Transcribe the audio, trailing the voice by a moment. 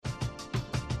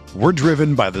We're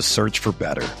driven by the search for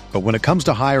better. But when it comes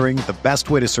to hiring, the best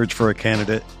way to search for a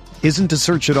candidate isn't to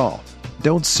search at all.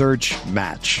 Don't search,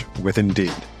 match with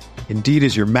Indeed. Indeed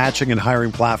is your matching and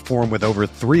hiring platform with over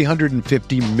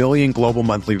 350 million global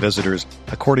monthly visitors,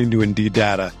 according to Indeed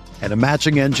data, and a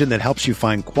matching engine that helps you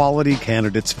find quality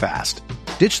candidates fast.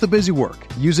 Ditch the busy work.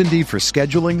 Use Indeed for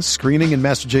scheduling, screening, and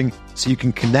messaging so you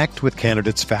can connect with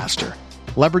candidates faster.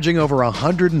 Leveraging over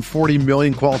 140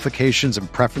 million qualifications and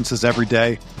preferences every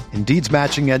day, Indeed's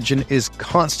matching engine is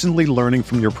constantly learning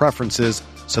from your preferences,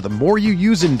 so the more you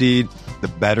use Indeed, the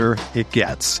better it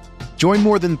gets. Join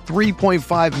more than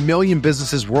 3.5 million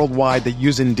businesses worldwide that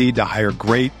use Indeed to hire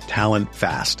great talent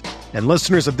fast. And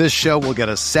listeners of this show will get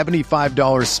a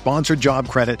 $75 sponsored job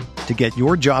credit to get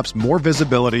your jobs more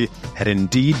visibility at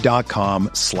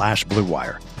Indeed.com/Blue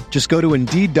Wire. Just go to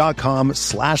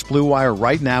Indeed.com/Blue Wire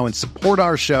right now and support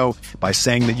our show by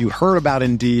saying that you heard about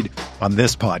Indeed on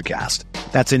this podcast.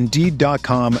 That's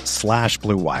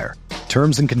Indeed.com/Blue Wire.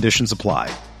 Terms and conditions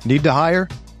apply. Need to hire?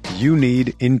 You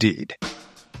need Indeed.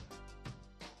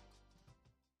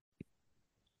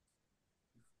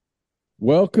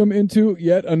 Welcome into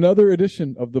yet another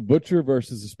edition of The Butcher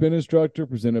versus the Spin Instructor,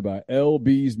 presented by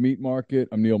LB's Meat Market.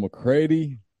 I'm Neil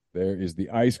McCready. There is the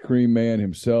ice cream man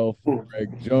himself,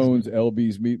 Greg Jones,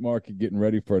 LB's Meat Market, getting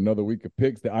ready for another week of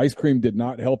picks. The ice cream did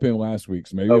not help him last week,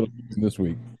 so maybe it'll help him this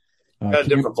week. Got a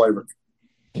different flavor.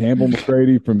 Campbell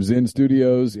McCready from Zen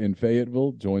Studios in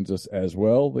Fayetteville joins us as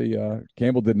well.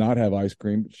 Campbell did not have ice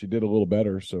cream, but she did a little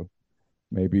better, so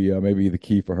maybe the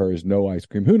key for her is no ice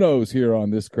cream. Who knows here on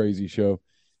this crazy show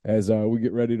as we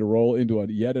get ready to roll into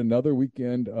yet another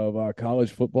weekend of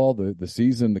college football.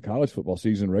 The college football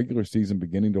season, regular season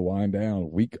beginning to wind down.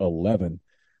 Week 11.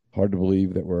 Hard to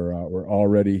believe that we're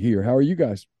already here. How are you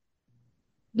guys?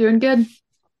 Doing good.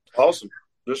 Awesome.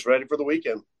 Just ready for the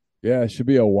weekend. Yeah, it should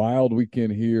be a wild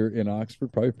weekend here in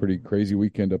Oxford. Probably a pretty crazy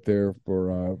weekend up there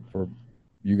for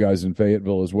you guys in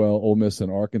Fayetteville as well. Ole Miss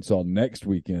and Arkansas next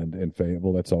weekend in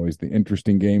Fayetteville. That's always the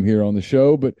interesting game here on the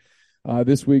show. But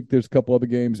this week there's a couple other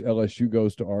games. LSU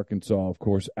goes to Arkansas, of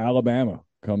course. Alabama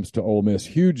comes to Ole Miss.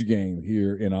 Huge game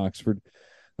here in Oxford.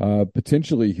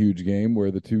 Potentially huge game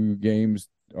where the two games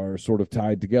are sort of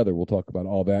tied together. We'll talk about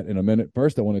all that in a minute.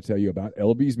 First, I want to tell you about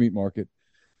LB's Meat Market,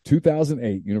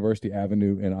 2008 University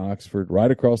Avenue in Oxford,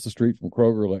 right across the street from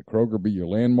Kroger. Let Kroger be your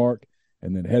landmark,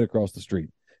 and then head across the street.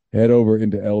 Head over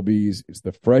into LB's. It's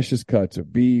the freshest cuts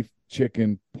of beef,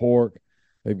 chicken, pork.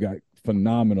 They've got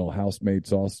phenomenal house-made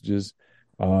sausages.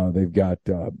 They've got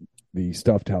the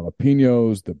stuffed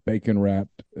jalapenos, the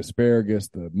bacon-wrapped asparagus,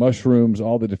 the mushrooms,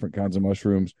 all the different kinds of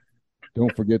mushrooms.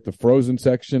 Don't forget the frozen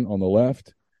section on the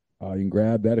left. You can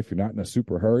grab that if you're not in a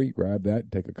super hurry. Grab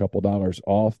that. Take a couple dollars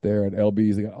off there at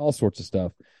LB's. They got all sorts of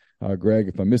stuff. Greg,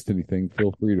 if I missed anything,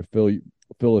 feel free to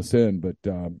fill us in. But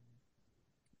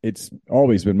it's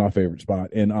always been my favorite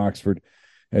spot in Oxford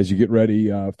as you get ready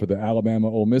for the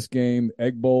Alabama-Ole Miss game.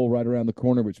 Egg Bowl right around the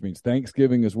corner, which means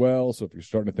Thanksgiving as well. So if you're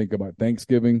starting to think about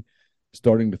Thanksgiving,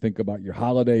 starting to think about your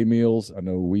holiday meals, I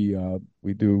know we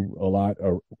do a lot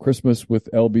of Christmas with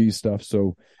LB's stuff.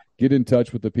 So get in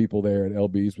touch with the people there at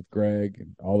LB's with Greg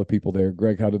and all the people there.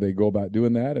 Greg, how do they go about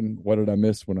doing that? And what did I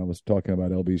miss when I was talking about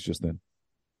LB's just then?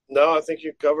 No, I think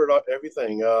you covered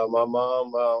everything. My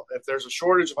mom, if there's a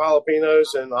shortage of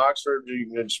jalapenos in Oxford, you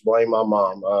can just blame my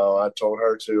mom. I told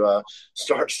her to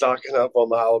start stocking up on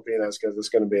the jalapenos because it's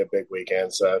going to be a big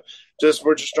weekend. So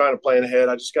we're just trying to plan ahead.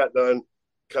 I just got done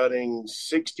cutting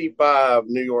 65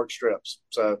 New York strips.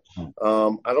 So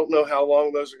I don't know how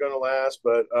long those are going to last,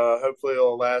 but hopefully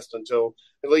it'll last until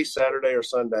at least Saturday or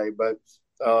Sunday. But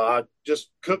I just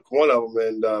cooked one of them,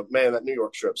 and man, that New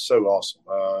York strip's so awesome.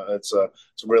 It's a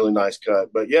really nice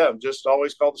cut. But yeah, just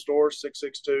always call the store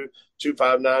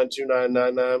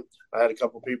 662-259-2999. I had a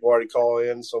couple people already call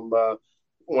in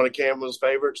one of Campbell's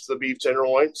favorites, the beef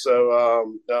tenderloin.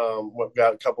 So we've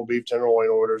got a couple beef tenderloin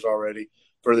orders already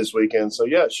for this weekend. So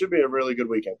yeah, it should be a really good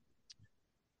weekend.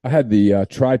 I had the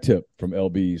tri-tip from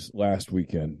LB's last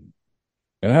weekend,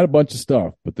 and I had a bunch of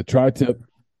stuff, but the tri-tip,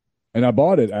 and I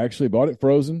actually bought it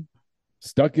frozen,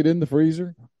 stuck it in the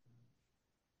freezer,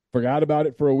 forgot about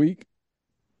it for a week,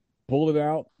 pulled it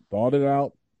out, thawed it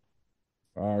out,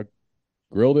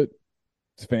 grilled it.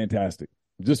 It's fantastic.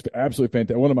 Just absolutely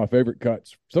fantastic. One of my favorite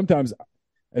cuts. Sometimes,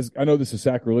 as I know this is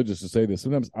sacrilegious to say this,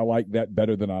 sometimes I like that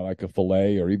better than I like a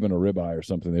filet or even a ribeye or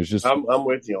something. There's just I'm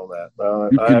with you on that.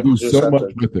 You can do so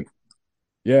much with it.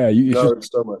 Yeah, there's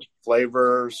so much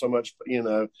flavor, so much,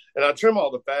 and I trim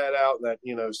all the fat out, and that,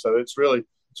 so it's a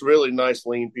really nice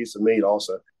lean piece of meat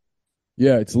also.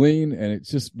 Yeah, it's lean and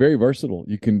it's just very versatile.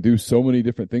 You can do so many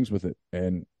different things with it,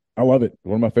 and I love it.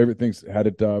 One of my favorite things. Had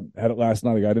it last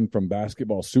night. I got in from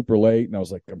basketball super late, and I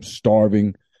was like, I'm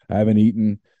starving. I haven't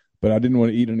eaten, but I didn't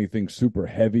want to eat anything super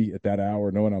heavy at that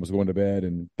hour, knowing I was going to bed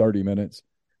in 30 minutes.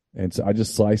 And so I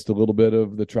just sliced a little bit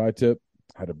of the tri-tip,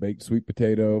 had a baked sweet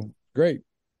potato. Great.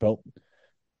 Felt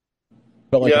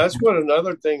like Yeah, that's what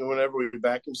another thing. Whenever we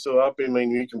vacuum seal up, I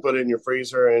mean, you can put it in your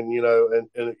freezer, and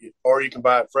or you can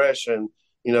buy it fresh. And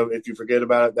if you forget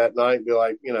about it that night, be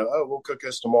like, oh, we'll cook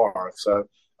this tomorrow. So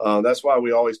that's why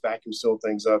we always vacuum seal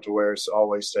things up to where it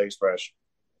always stays fresh.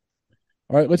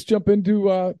 All right, let's jump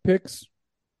into picks.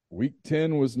 Week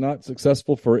 10 was not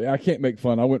successful for. I can't make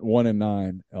fun. I went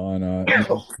 1-9 on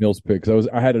Neil's picks.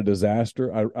 I had a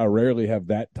disaster. I rarely have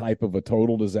that type of a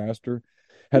total disaster.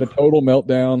 Had a total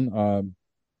meltdown.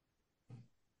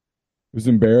 It was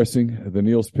embarrassing. The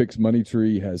Neil's Picks money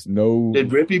tree has no. Did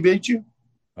Rippy beat you?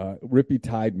 Rippy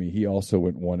tied me. He also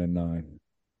went 1-9.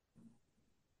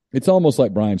 It's almost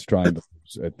like Brian's trying to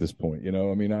lose at this point. I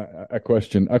mean, I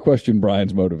question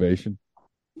Brian's motivation.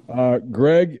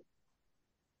 Greg,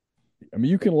 I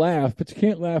mean, you can laugh, but you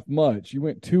can't laugh much. You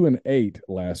went 2-8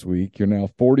 last week. You're now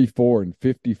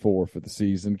 44-54 for the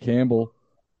season. Campbell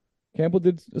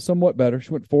did somewhat better.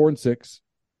 She went 4-6.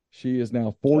 She is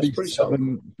now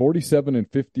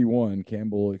 47-51.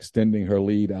 Campbell extending her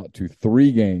lead out to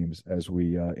 3 games as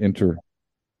we enter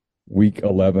week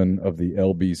 11 of the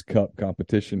LB's Cup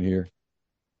competition here.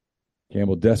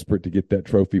 Campbell desperate to get that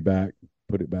trophy back,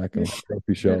 put it back on the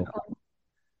trophy shelf.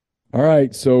 All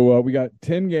right, so we got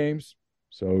 10 games,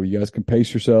 so you guys can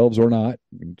pace yourselves or not.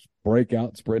 You can break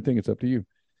out sprinting. It's up to you.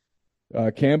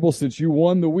 Campbell, since you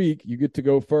won the week, you get to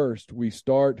go first. We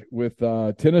start with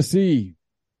Tennessee.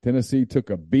 Tennessee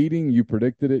took a beating. You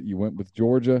predicted it. You went with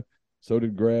Georgia. So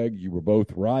did Greg. You were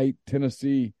both right.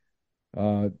 Tennessee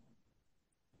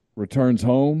returns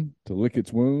home to lick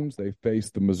its wounds. They face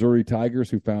the Missouri Tigers,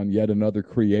 who found yet another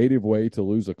creative way to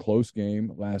lose a close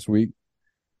game last week.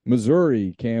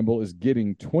 Missouri, Campbell, is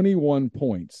getting 21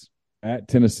 points at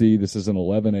Tennessee. This is an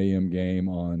 11 a.m. game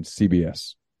on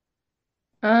CBS.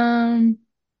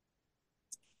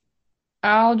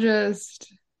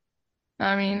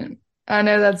 I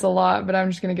know that's a lot, but I'm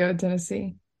just going to go with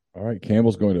Tennessee. All right,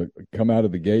 Campbell's going to come out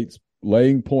of the gates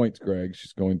laying points, Greg.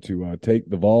 She's going to take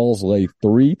the Vols, lay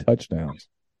 3 touchdowns.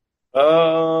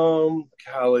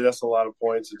 Golly, that's a lot of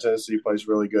points. And Tennessee plays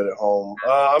really good at home.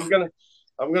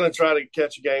 I'm gonna try to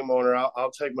catch a game on her.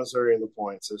 I'll take Missouri in the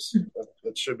points.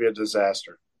 It should be a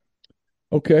disaster.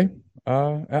 Okay.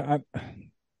 I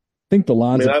think the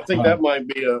lines. I think that might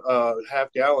be a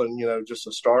half gallon. Just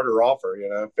a starter offer.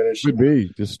 Finish. Could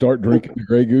be. Just start drinking the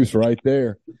Grey Goose right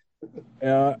there.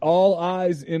 All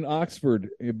eyes in Oxford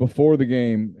before the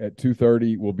game at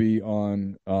 2:30 will be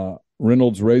on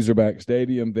Reynolds Razorback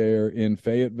Stadium there in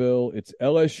Fayetteville. It's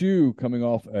LSU coming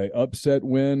off a upset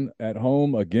win at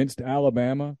home against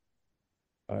Alabama.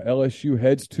 LSU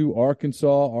heads to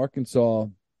Arkansas. Arkansas,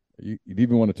 you'd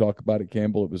even want to talk about it,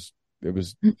 Campbell. It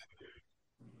was.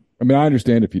 I mean, I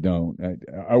understand if you don't.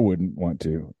 I wouldn't want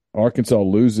to. Arkansas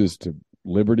loses to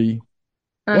Liberty.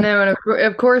 I know, and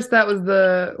of course that was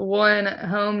the one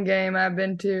home game I've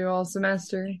been to all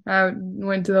semester. I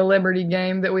went to the Liberty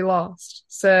game that we lost.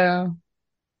 So,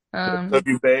 have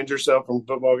you banned yourself from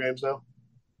football games now?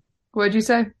 What'd you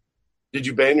say? Did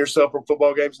you ban yourself from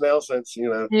football games now? Since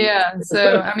Yeah.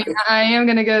 So I am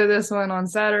going to go to this one on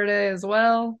Saturday as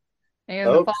well, and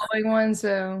the following one.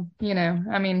 So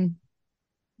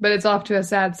but it's off to a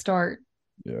sad start.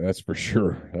 Yeah, that's for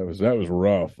sure. That was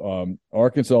rough.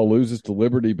 Arkansas loses to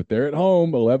Liberty, but they're at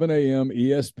home, 11 a.m.,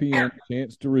 ESPN,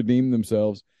 chance to redeem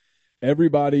themselves.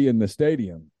 Everybody in the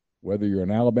stadium, whether you're an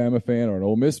Alabama fan or an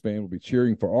Ole Miss fan, will be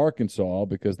cheering for Arkansas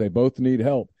because they both need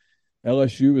help.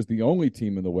 LSU is the only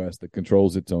team in the West that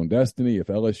controls its own destiny. If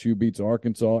LSU beats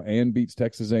Arkansas and beats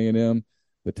Texas A&M,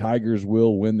 the Tigers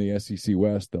will win the SEC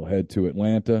West. They'll head to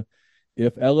Atlanta.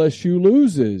 If LSU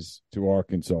loses to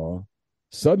Arkansas,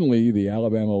 suddenly the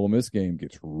Alabama-Ole Miss game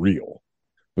gets real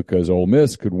because Ole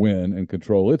Miss could win and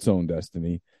control its own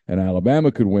destiny, and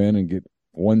Alabama could win and get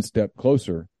one step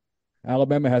closer.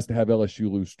 Alabama has to have LSU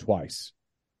lose twice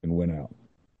and win out.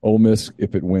 Ole Miss,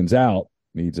 if it wins out,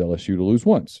 needs LSU to lose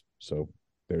once. So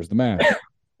there's the math.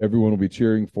 Everyone will be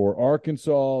cheering for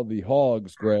Arkansas. The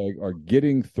Hogs, Greg, are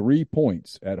getting 3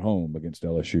 points at home against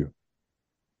LSU.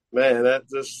 Man, that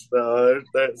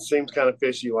seems kind of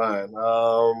fishy line.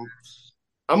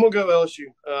 I'm going to go LSU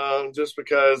just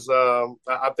because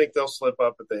I think they'll slip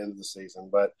up at the end of the season.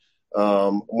 But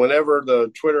whenever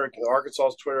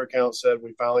Arkansas's Twitter account said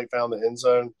we finally found the end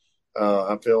zone,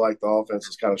 I feel like the offense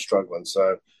is kind of struggling.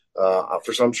 So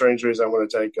for some strange reason, I'm going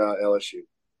to take LSU.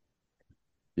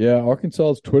 Yeah,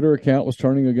 Arkansas's Twitter account was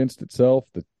turning against itself.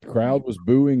 The crowd was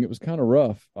booing. It was kind of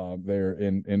rough there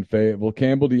in Fayetteville.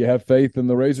 Campbell, do you have faith in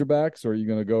the Razorbacks, or are you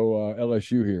going to go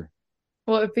LSU here?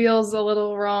 Well, it feels a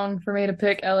little wrong for me to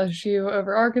pick LSU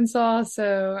over Arkansas,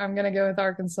 so I'm going to go with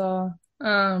Arkansas,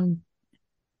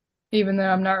 even though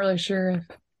I'm not really sure if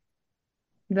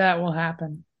that will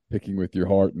happen. Picking with your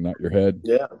heart and not your head.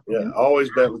 Yeah.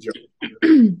 Always bet with your.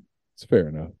 It's fair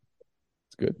enough.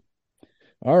 It's good.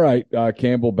 All right,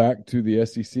 Campbell, back to the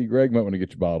SEC. Greg might want to get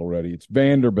your bottle ready. It's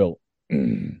Vanderbilt.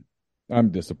 I'm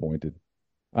disappointed.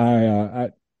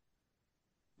 I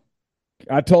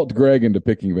talked Greg into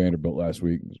picking Vanderbilt last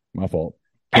week. It was my fault.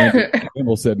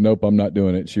 Campbell said, nope, I'm not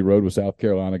doing it. She rode with South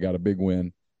Carolina, got a big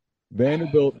win.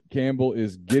 Vanderbilt, Campbell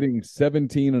is getting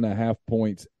 17.5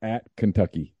 points at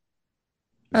Kentucky.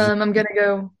 I'm going to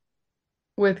go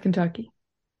with Kentucky.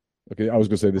 Okay, I was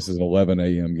going to say this is an 11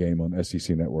 a.m. game on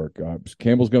SEC Network.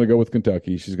 Campbell's going to go with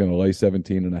Kentucky. She's going to lay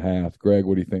 17.5. Greg,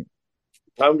 what do you think?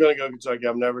 I'm going to go Kentucky.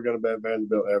 I'm never going to bet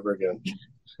Vanderbilt ever again.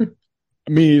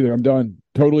 Me either. I'm done.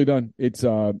 Totally done. It's.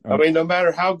 I mean, no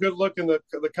matter how good looking the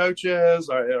coach is,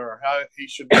 or how he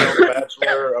should be on the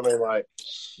Bachelor. I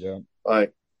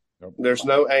mean, there's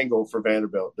no angle for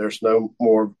Vanderbilt. There's no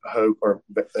more hope or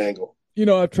angle. You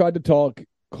know, I've tried to talk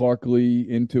Clark Lee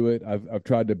into it. I've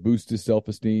tried to boost his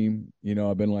self-esteem. You know,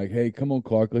 I've been like, hey, come on,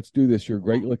 Clark, let's do this. You're a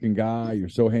great looking guy. You're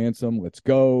so handsome. Let's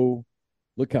go.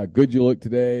 Look how good you look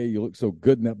today. You look so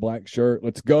good in that black shirt.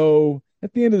 Let's go.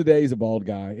 At the end of the day, he's a bald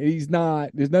guy. He's not.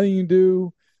 There's nothing you can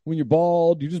do. When you're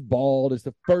bald, you're just bald. It's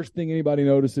the first thing anybody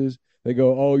notices. They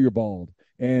go, oh, you're bald.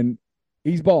 And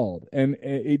he's bald. And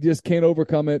he just can't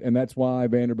overcome it, and that's why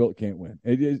Vanderbilt can't win.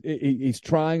 He's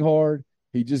trying hard.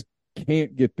 He just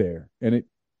can't get there. And it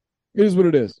is what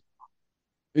it is.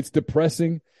 It's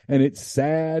depressing, and it's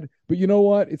sad. But you know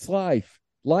what? It's life.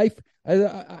 Life's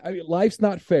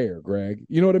not fair, Greg.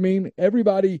 You know what I mean?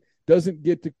 Everybody doesn't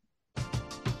get to.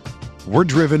 We're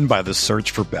driven by the search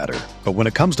for better. But when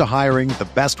it comes to hiring, the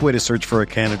best way to search for a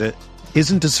candidate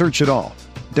isn't to search at all.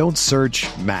 Don't search,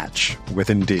 match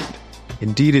with Indeed.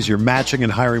 Indeed is your matching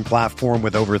and hiring platform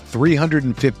with over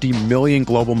 350 million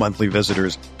global monthly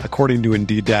visitors, according to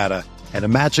Indeed data, and a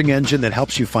matching engine that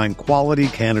helps you find quality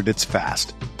candidates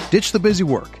fast. Ditch the busy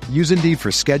work. Use Indeed for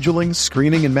scheduling,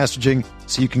 screening, and messaging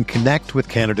so you can connect with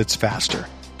candidates faster.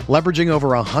 Leveraging over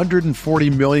 140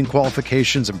 million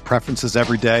qualifications and preferences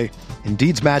every day,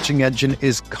 Indeed's matching engine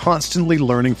is constantly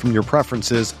learning from your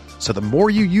preferences, so the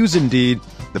more you use Indeed,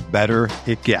 the better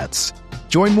it gets.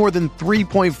 Join more than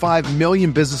 3.5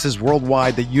 million businesses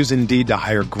worldwide that use Indeed to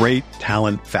hire great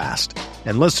talent fast.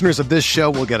 And listeners of this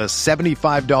show will get a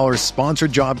 $75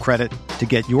 sponsored job credit to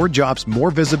get your jobs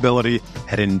more visibility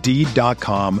at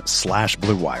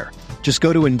Indeed.com/Blue Wire. Just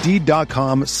go to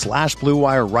Indeed.com/Blue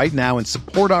Wire right now and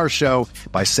support our show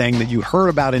by saying that you heard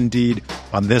about Indeed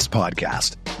on this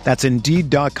podcast. That's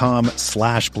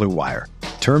Indeed.com/Blue Wire.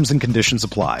 Terms and conditions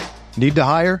apply. Need to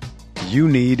hire? You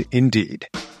need Indeed.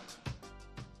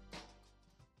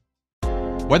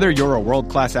 Whether you're a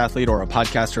world-class athlete or a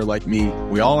podcaster like me,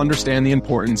 we all understand the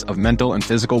importance of mental and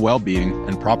physical well-being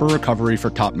and proper recovery for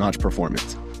top-notch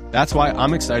performance. That's why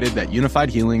I'm excited that Unified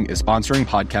Healing is sponsoring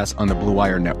podcasts on the Blue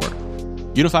Wire Network.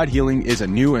 Unified Healing is a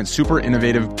new and super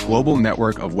innovative global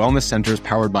network of wellness centers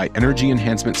powered by Energy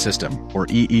Enhancement System, or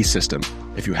EE System.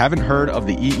 If you haven't heard of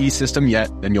the EE System yet,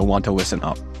 then you'll want to listen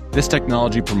up. This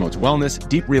technology promotes wellness,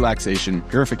 deep relaxation,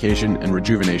 purification, and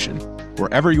rejuvenation.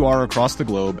 Wherever you are across the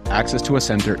globe, access to a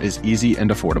center is easy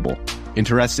and affordable.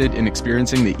 Interested in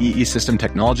experiencing the EE System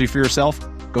technology for yourself?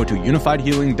 Go to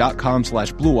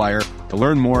unifiedhealing.com/Blue Wire to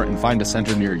learn more and find a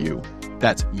center near you.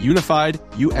 That's unified,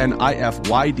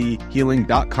 UNIFYD,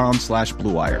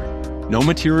 healing.com/Blue Wire. No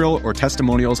material or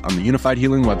testimonials on the Unified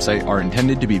Healing website are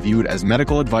intended to be viewed as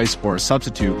medical advice or a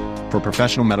substitute for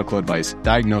professional medical advice,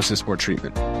 diagnosis, or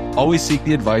treatment. Always seek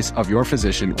the advice of your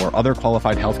physician or other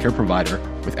qualified healthcare provider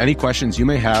with any questions you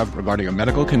may have regarding a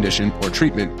medical condition or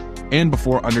treatment and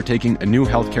before undertaking a new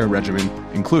healthcare regimen,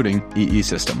 including EE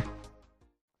System.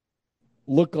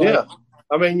 Look like. Yeah.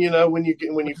 I mean, you know, when you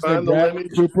find the Bradley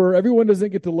limit, Cooper, everyone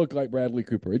doesn't get to look like Bradley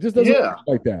Cooper. It just doesn't look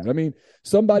like that. I mean,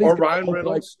 somebody or Ryan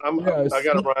Reynolds. I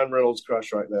got a Ryan Reynolds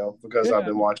crush right now because I've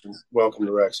been watching Welcome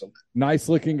to Wrexham. Nice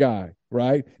looking guy,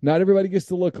 right? Not everybody gets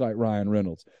to look like Ryan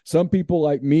Reynolds. Some people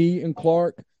like me and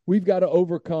Clark, we've got to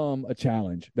overcome a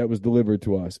challenge that was delivered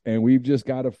to us, and we've just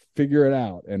got to figure it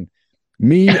out. And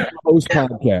me, host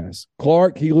podcasts.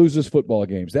 Clark, he loses football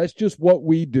games. That's just what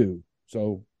we do.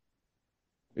 So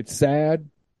it's sad,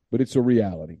 but it's a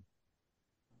reality.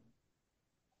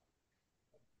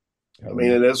 I mean,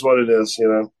 it is what it is, you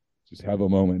know. Just have a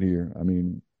moment here. I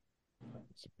mean,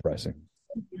 It's depressing.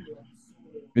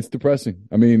 It's depressing.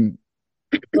 I mean,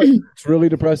 it's really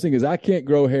depressing is I can't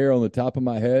grow hair on the top of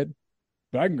my head,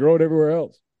 but I can grow it everywhere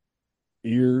else.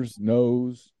 Ears,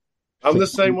 nose. I'm the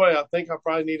same way. I think I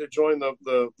probably need to join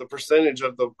the percentage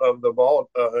of the bald,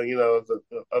 of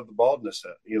the baldness.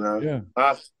 Yeah.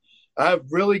 I have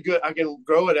really good. I can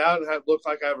grow it out and look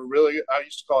like I have a really. I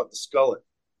used to call it the skullet,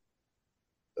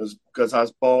 because I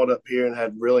was bald up here and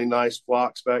had really nice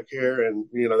flocks back here, and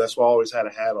that's why I always had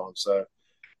a hat on. So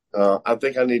I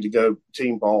think I need to go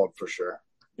team bald for sure.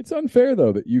 It's unfair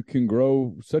though that you can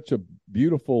grow such a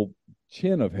beautiful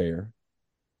chin of hair,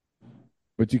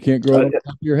 but you can't grow it on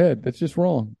top of your head. That's just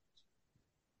wrong.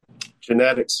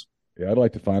 Genetics. Yeah, I'd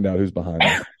like to find out who's behind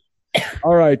that.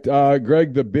 All right,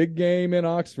 Greg, the big game in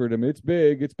Oxford. I mean, it's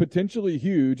big. It's potentially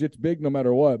huge. It's big no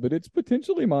matter what, but it's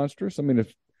potentially monstrous. I mean,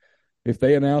 if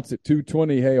they announce at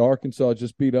 2:20, hey, Arkansas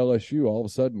just beat LSU, all of a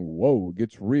sudden, whoa, it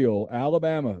gets real.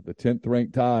 Alabama, the 10th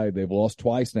ranked Tide, they've lost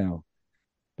twice now.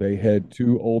 They head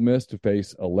to Ole Miss to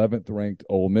face 11th ranked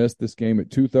Ole Miss. This game at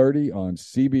 2:30 on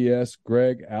CBS.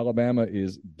 Greg, Alabama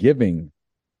is giving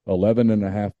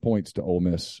 11.5 points to Ole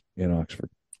Miss in Oxford.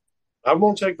 I'm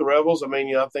going to take the Rebels. I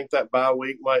mean, I think that bye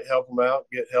week might help them out,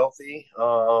 get healthy.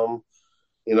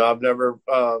 I've never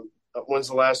when's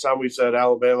the last time we said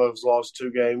Alabama has lost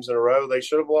 2 games in a row? They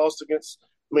should have lost against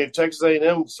 – I mean, if Texas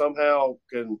A&M somehow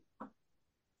can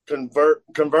convert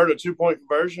a 2-point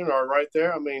conversion or right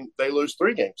there, I mean, they lose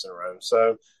 3 games in a row.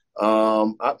 So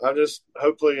I just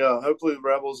hopefully the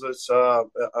Rebels, it's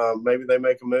maybe they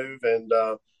make a move and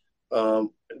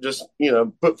just,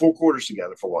 put 4 quarters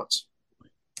together for once.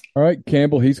 All right,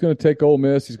 Campbell, he's going to take Ole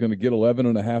Miss. He's going to get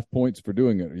 11.5 points for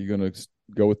doing it. Are you going to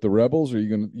go with the Rebels, or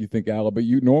you think Alabama?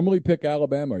 You normally pick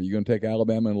Alabama. Are you going to take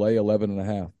Alabama and lay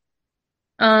 11.5?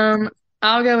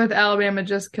 I'll go with Alabama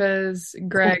just because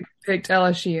Greg picked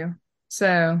LSU.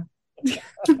 So,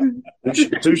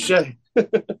 touche.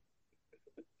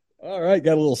 All right,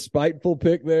 got a little spiteful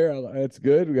pick there. That's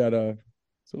good. We got a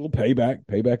little payback.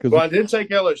 Payback is. Well, I did take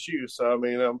LSU, so I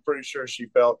mean, I'm pretty sure she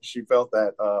felt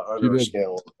that under her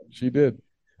skin. She did.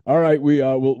 All right,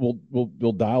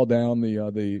 we'll dial down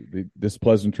the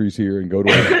displeasantries here and go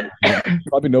to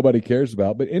probably nobody cares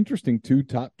about, but interesting 2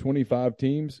 top 25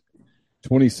 teams.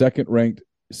 22nd ranked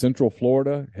Central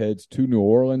Florida heads to New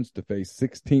Orleans to face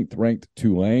 16th ranked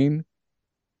Tulane.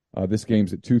 This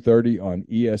game's at 2:30 on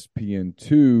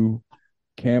ESPN2.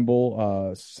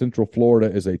 Campbell, Central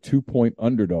Florida is a 2-point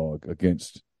underdog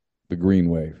against the Green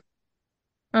Wave.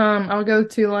 I'll go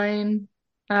Tulane.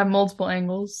 I have multiple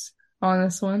angles on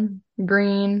this one.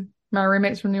 Green, my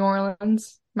roommate's from New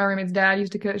Orleans. My roommate's dad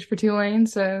used to coach for Tulane,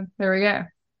 so there we go.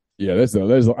 Yeah,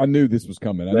 I knew this was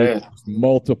coming. I knew there was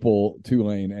multiple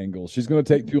Tulane angles. She's going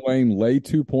to take Tulane, lay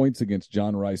 2 points against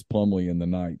John Rice Plumlee and the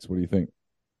Knights. What do you think?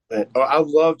 I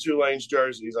love Tulane's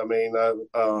jerseys. I mean,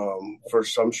 for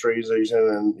some strange reason,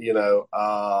 and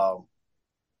I'll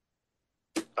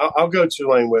go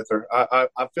Tulane with her.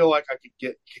 I feel like I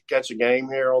could catch a game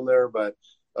here on there, but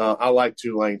I like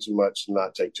Tulane too much to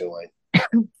not take Tulane.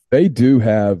 They do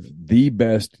have the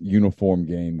best uniform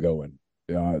game going.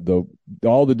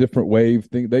 All the different wave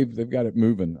thing, they've got it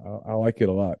moving. I like it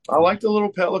a lot. I like the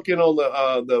little pelican on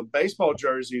the baseball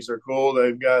jerseys are cool.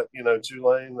 They've got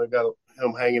Tulane. They've got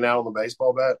him hanging out on the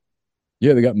baseball bat.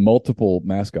 Yeah, they got multiple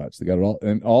mascots. They got it all,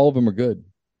 and all of them are good.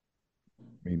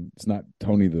 I mean, it's not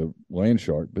Tony the Land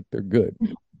Shark, but they're good.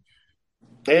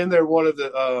 And they're one of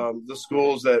the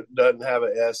schools that doesn't have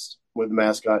an S with the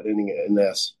mascot ending in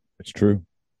S. It's true.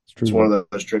 It's one of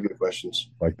those trivia questions.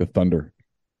 Like the Thunder.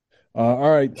 All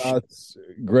right,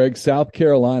 Greg, South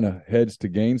Carolina heads to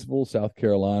Gainesville. South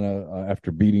Carolina,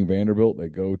 after beating Vanderbilt, they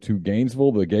go to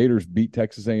Gainesville. The Gators beat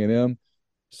Texas A&M.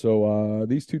 So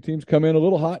these two teams come in a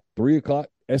little hot. 3 o'clock,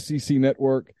 SEC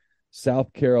Network.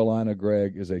 South Carolina,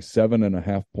 Greg, is a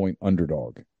 7.5 point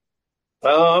underdog.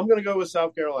 I'm going to go with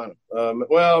South Carolina.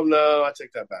 Well, no, I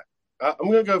take that back.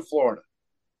 I'm going to go Florida.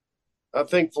 I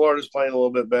think Florida's playing a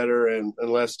little bit better, and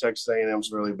unless Texas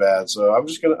A&M's really bad, so I'm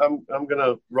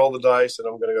gonna roll the dice, and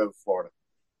I'm gonna go with Florida.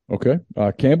 Okay,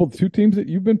 Campbell, 2 teams that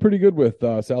you've been pretty good with,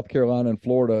 South Carolina and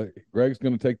Florida. Greg's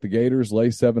going to take the Gators, lay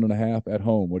 7.5 at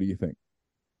home. What do you think?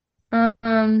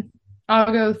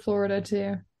 I'll go with Florida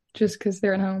too, just because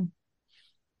they're at home.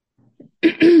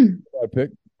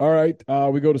 Pick. All right,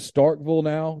 we go to Starkville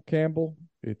now, Campbell.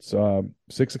 It's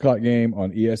 6 o'clock game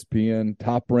on ESPN.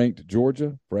 Top-ranked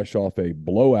Georgia, fresh off a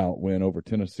blowout win over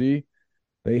Tennessee.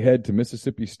 They head to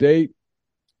Mississippi State.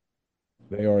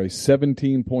 They are a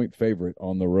 17-point favorite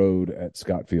on the road at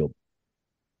Scott Field.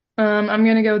 I'm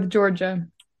going to go with Georgia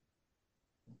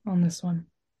on this one.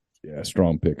 Yeah,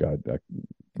 strong pick.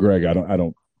 Greg, I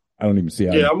don't even see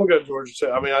how. Yeah, I'm gonna go to Georgia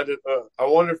too. I mean, I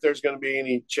wonder if there's going to be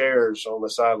any chairs on the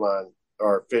sideline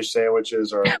or fish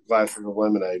sandwiches or glasses of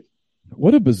lemonade.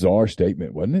 What a bizarre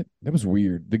statement, wasn't it? That was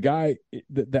weird. The guy,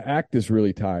 the act is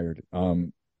really tired.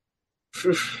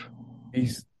 He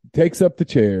takes up the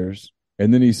chairs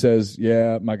and then he says,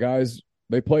 "Yeah, my guys,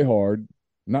 they play hard.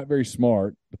 Not very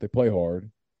smart, but they play hard."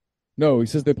 No, he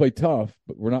says they play tough,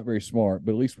 but we're not very smart,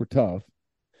 but at least we're tough.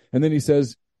 And then he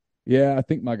says, "Yeah, I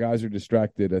think my guys are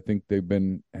distracted. I think they've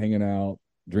been hanging out,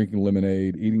 drinking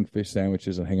lemonade, eating fish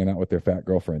sandwiches, and hanging out with their fat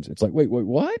girlfriends." It's like, wait,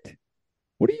 what?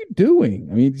 What are you doing?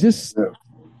 I mean, just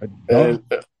and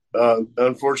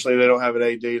unfortunately, they don't have an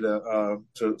AD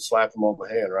to slap him on the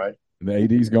hand, right? the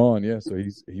AD's gone. Yeah, so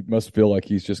he must feel like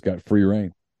he's just got free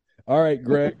reign. All right,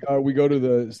 Greg, we go to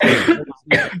the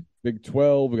Big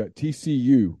 12. We got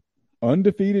TCU,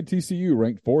 undefeated TCU,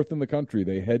 ranked 4th in the country.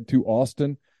 They head to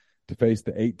Austin to face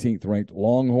the 18th ranked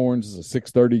Longhorns. It's a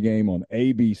 6:30 game on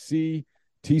ABC.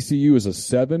 TCU is a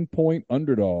 7-point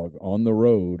underdog on the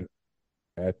road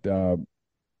at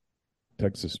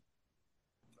Texas.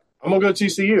 I'm gonna go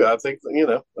TCU. I think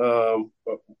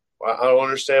I don't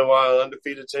understand why an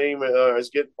undefeated team is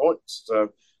getting points.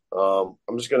 So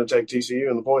I'm just going to take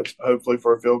TCU in the points, hopefully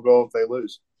for a field goal if they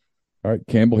lose. All right,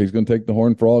 Campbell, he's going to take the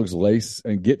Horned Frogs, lace,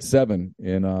 and get 7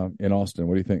 in Austin.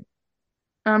 What do you think?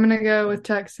 I'm going to go with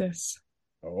Texas.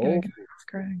 Oh,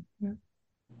 Yeah.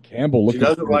 Campbell, she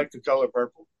doesn't like the color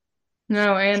purple.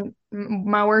 No, and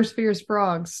my worst fear is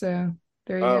frogs. So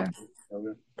there you go.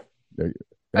 Okay.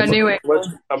 I knew it.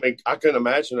 I mean, I couldn't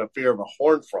imagine a fear of a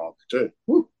horned frog too.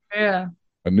 Woo. Yeah.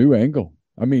 A new angle.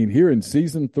 I mean, here in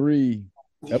season 3,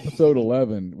 episode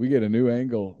 11, we get a new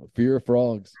angle, fear of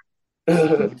frogs.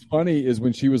 What's funny is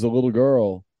when she was a little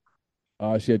girl,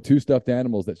 she had 2 stuffed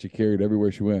animals that she carried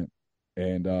everywhere she went.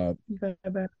 And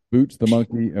Boots the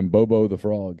monkey and Bobo the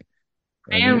frog.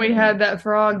 And we had that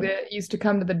frog that used to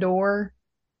come to the door.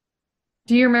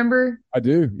 Do you remember? I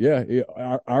do, yeah.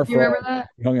 Our Do you frog remember that?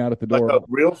 hung out at the door. Like a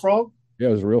real frog? Yeah,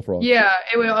 it was a real frog. Yeah,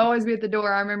 it would always be at the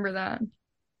door. I remember that.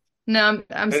 No,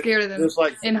 I'm scared of them. It's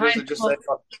like, in high school,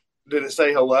 did it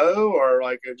say hello or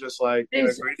like it just like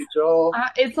greeted y'all?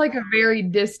 It's like a very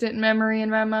distant memory in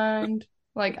my mind.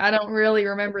 Like I don't really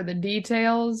remember the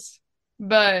details,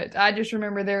 but I just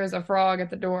remember there was a frog at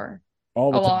the door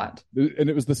All the a time. lot. And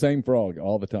it was the same frog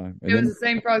all the time. And It was the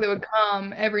same frog that would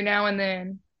come every now and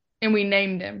then, and we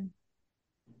named him.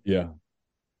 Yeah.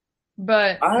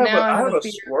 But I have a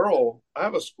fear. squirrel. I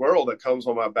have a squirrel that comes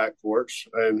on my back porch,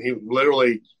 and he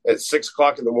literally at 6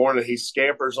 o'clock in the morning he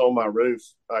scampers on my roof.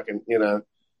 I can,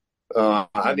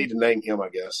 I need to name him, I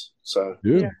guess. So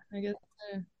Yeah, I guess.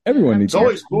 everyone needs. It's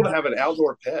always cool to have an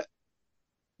outdoor pet.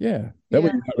 Yeah, that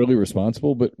was not really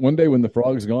responsible. But one day when the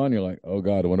frog's gone, you're like, oh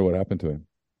God, I wonder what happened to him.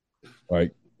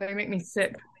 Like They make me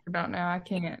sick to think about now. I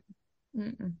can't.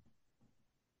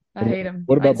 I hate them.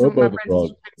 What about Bobo the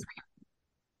frog?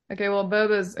 Okay, well,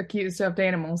 Bobo's a cute stuffed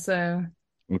animal, so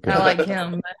Okay. I like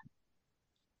him.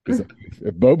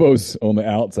 If Bobo's on the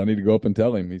outs, I need to go up and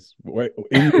tell him he's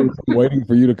waiting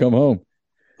for you to come home.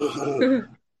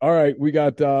 All right, we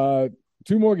got 2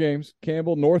 more games.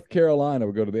 Campbell, North Carolina.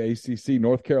 We go to the ACC.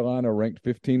 North Carolina ranked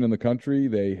 15 in the country.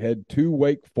 They head to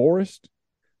Wake Forest.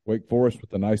 Wake Forest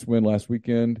with a nice win last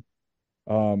weekend.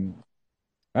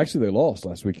 Actually, they lost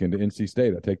last weekend to NC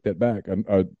State. I take that back.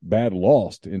 A bad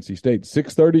loss to NC State.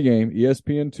 6:30 game,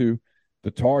 ESPN2.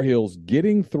 The Tar Heels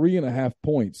getting 3.5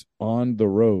 points on the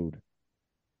road.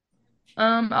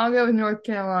 I'll go with North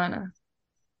Carolina.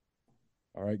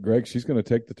 All right, Greg, she's going to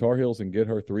take the Tar Heels and get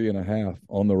her 3.5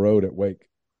 on the road at Wake.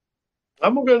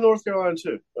 I'm gonna go to North Carolina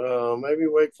too. Maybe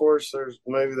Wake Forest. There's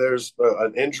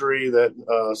an injury that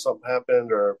something happened,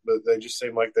 but they just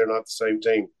seem like they're not the same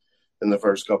team in the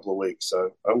first couple of weeks. So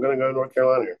I'm gonna go North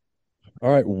Carolina here. All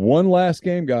right, one last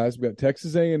game, guys. We got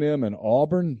Texas A&M and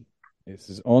Auburn. This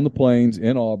is on the Plains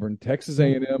in Auburn. Texas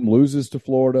A&M loses to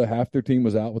Florida. Half their team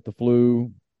was out with the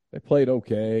flu. They played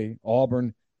okay.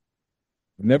 Auburn.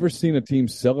 Never seen a team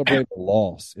celebrate a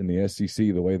loss in the SEC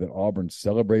the way that Auburn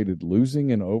celebrated losing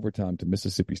in overtime to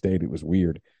Mississippi State. It was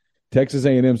weird. Texas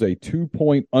A&M's a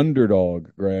 2-point underdog,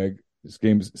 Greg. This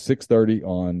game's 6:30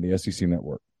 on the SEC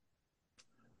Network.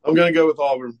 I'm going to go with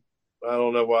Auburn. I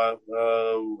don't know why.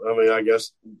 I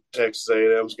guess Texas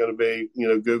A&M's going to be,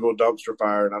 Google dumpster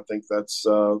fire, and I think that's.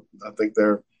 I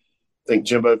think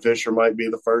Jimbo Fisher might be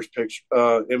the first picture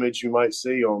image you might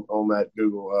see on that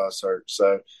Google search.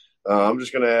 So. I'm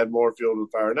just going to add more fuel to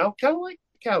the fire. Now, kind of like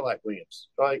Cadillac Williams.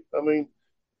 I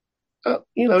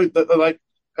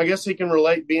guess he can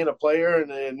relate being a player and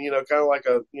kind of like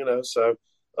so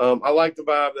I like the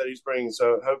vibe that he's bringing.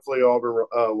 So hopefully Auburn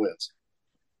wins.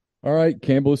 All right,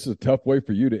 Campbell, this is a tough way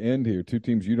for you to end here. Two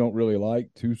teams you don't really like,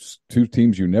 two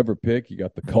teams you never pick. You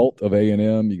got the cult of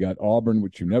A&M. You got Auburn,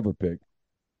 which you never pick.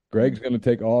 Greg's going to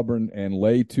take Auburn and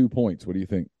lay 2 points. What do you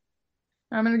think?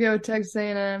 I'm going to go with Texas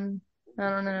A&M. I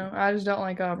don't know. I just don't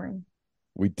like Auburn.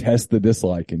 We test the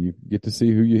dislike, and you get to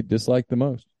see who you dislike the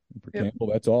most. For Campbell,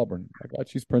 that's Auburn. I got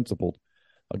she's principled.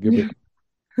 I'll give it.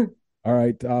 All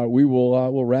right,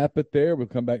 we'll wrap it there. We'll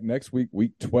come back next week,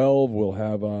 week 12. We'll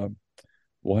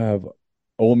have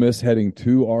Ole Miss heading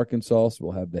to Arkansas. So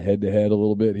we'll have the head-to-head a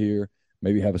little bit here.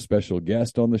 Maybe have a special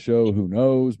guest on the show. Who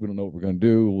knows? We don't know what we're going to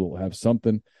do. We'll have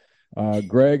something.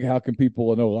 Greg, how can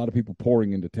people – I know a lot of people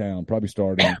pouring into town, probably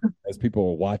starting as people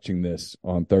are watching this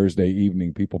on Thursday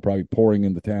evening, people probably pouring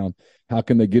into town. How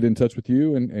can they get in touch with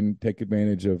you and take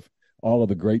advantage of all of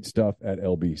the great stuff at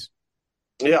LB's?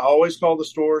 Yeah, always call the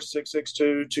store,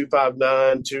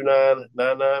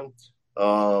 662-259-2999.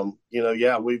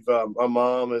 We've my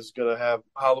mom is going to have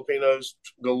jalapenos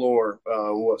galore,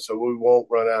 so we won't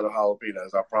run out of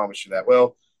jalapenos. I promise you that.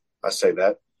 Well, I say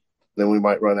that, then we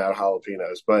might run out of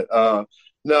jalapenos. But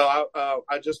no,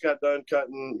 I just got done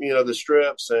cutting, the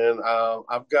strips, and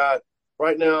I've got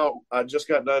right now. I just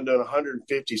got done doing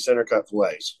 150 center cut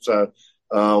fillets. So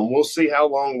we'll see how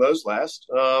long those last.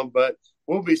 But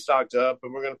we'll be stocked up,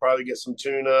 and we're going to probably get some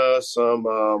tuna, some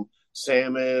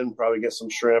salmon, probably get some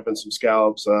shrimp and some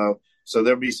scallops. So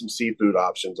there'll be some seafood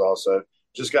options also.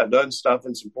 Just got done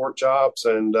stuffing some pork chops,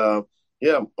 and we'll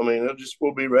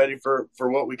be ready for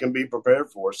what we can be prepared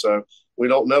for. So we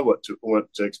don't know what to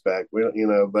expect. But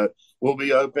we'll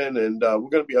be open, and we're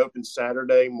going to be open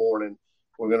Saturday morning.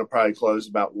 We're going to probably close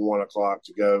about 1:00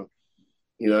 to go,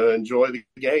 enjoy the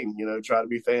game, try to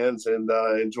be fans and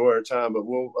enjoy our time. But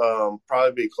we'll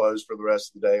probably be closed for the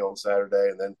rest of the day on Saturday,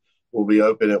 and then we'll be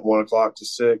open at 1:00 to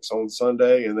 6 on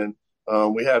Sunday. And then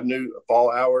we have new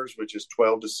fall hours, which is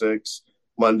 12 to 6,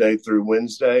 Monday through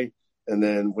Wednesday. And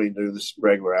then we do this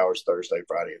regular hours Thursday,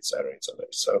 Friday, and Saturday and Sunday.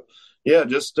 So, yeah,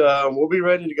 just we'll be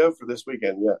ready to go for this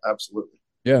weekend. Yeah, absolutely.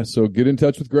 Yeah, so get in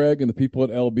touch with Greg and the people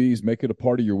at LB's. Make it a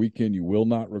part of your weekend. You will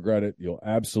not regret it. You'll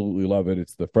absolutely love it.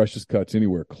 It's the freshest cuts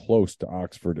anywhere close to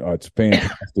Oxford. It's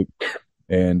fantastic.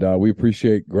 And we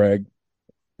appreciate Greg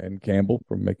and Campbell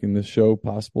for making this show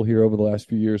possible here over the last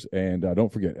few years. And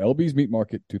don't forget, LB's Meat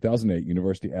Market, 2008,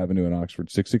 University Avenue in Oxford,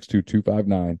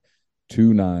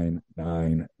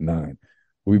 662-259-2999.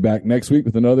 We'll be back next week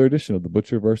with another edition of The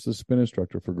Butcher versus Spin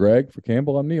Instructor. For Greg, for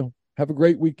Campbell, I'm Neil. Have a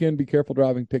great weekend. Be careful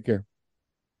driving. Take care.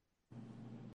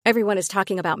 Everyone is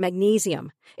talking about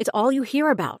magnesium. It's all you hear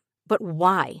about. But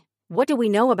why? What do we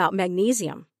know about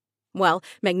magnesium? Well,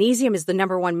 magnesium is the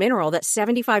number one mineral that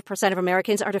 75% of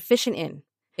Americans are deficient in.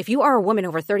 If you are a woman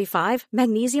over 35,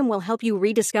 magnesium will help you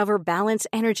rediscover balance,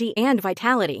 energy, and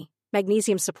vitality.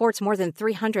 Magnesium supports more than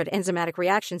 300 enzymatic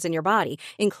reactions in your body,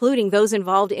 including those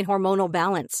involved in hormonal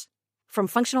balance. From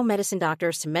functional medicine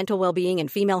doctors to mental well-being and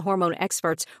female hormone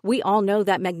experts, we all know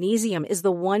that magnesium is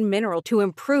the one mineral to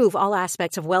improve all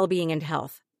aspects of well-being and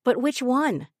health. But which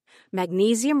one?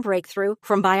 Magnesium Breakthrough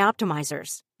from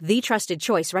Bioptimizers, the trusted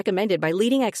choice recommended by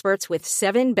leading experts with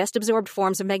 7 best-absorbed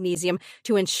forms of magnesium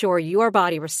to ensure your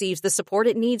body receives the support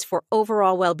it needs for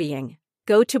overall well-being.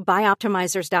 Go to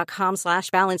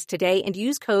bioptimizers.com/balance today and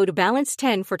use code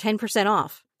BALANCE10 for 10%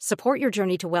 off. Support your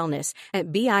journey to wellness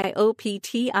at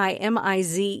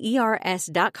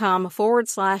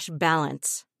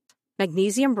bioptimizers.com/balance.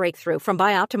 Magnesium Breakthrough from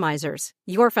Bioptimizers,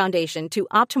 your foundation to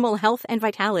optimal health and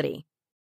vitality.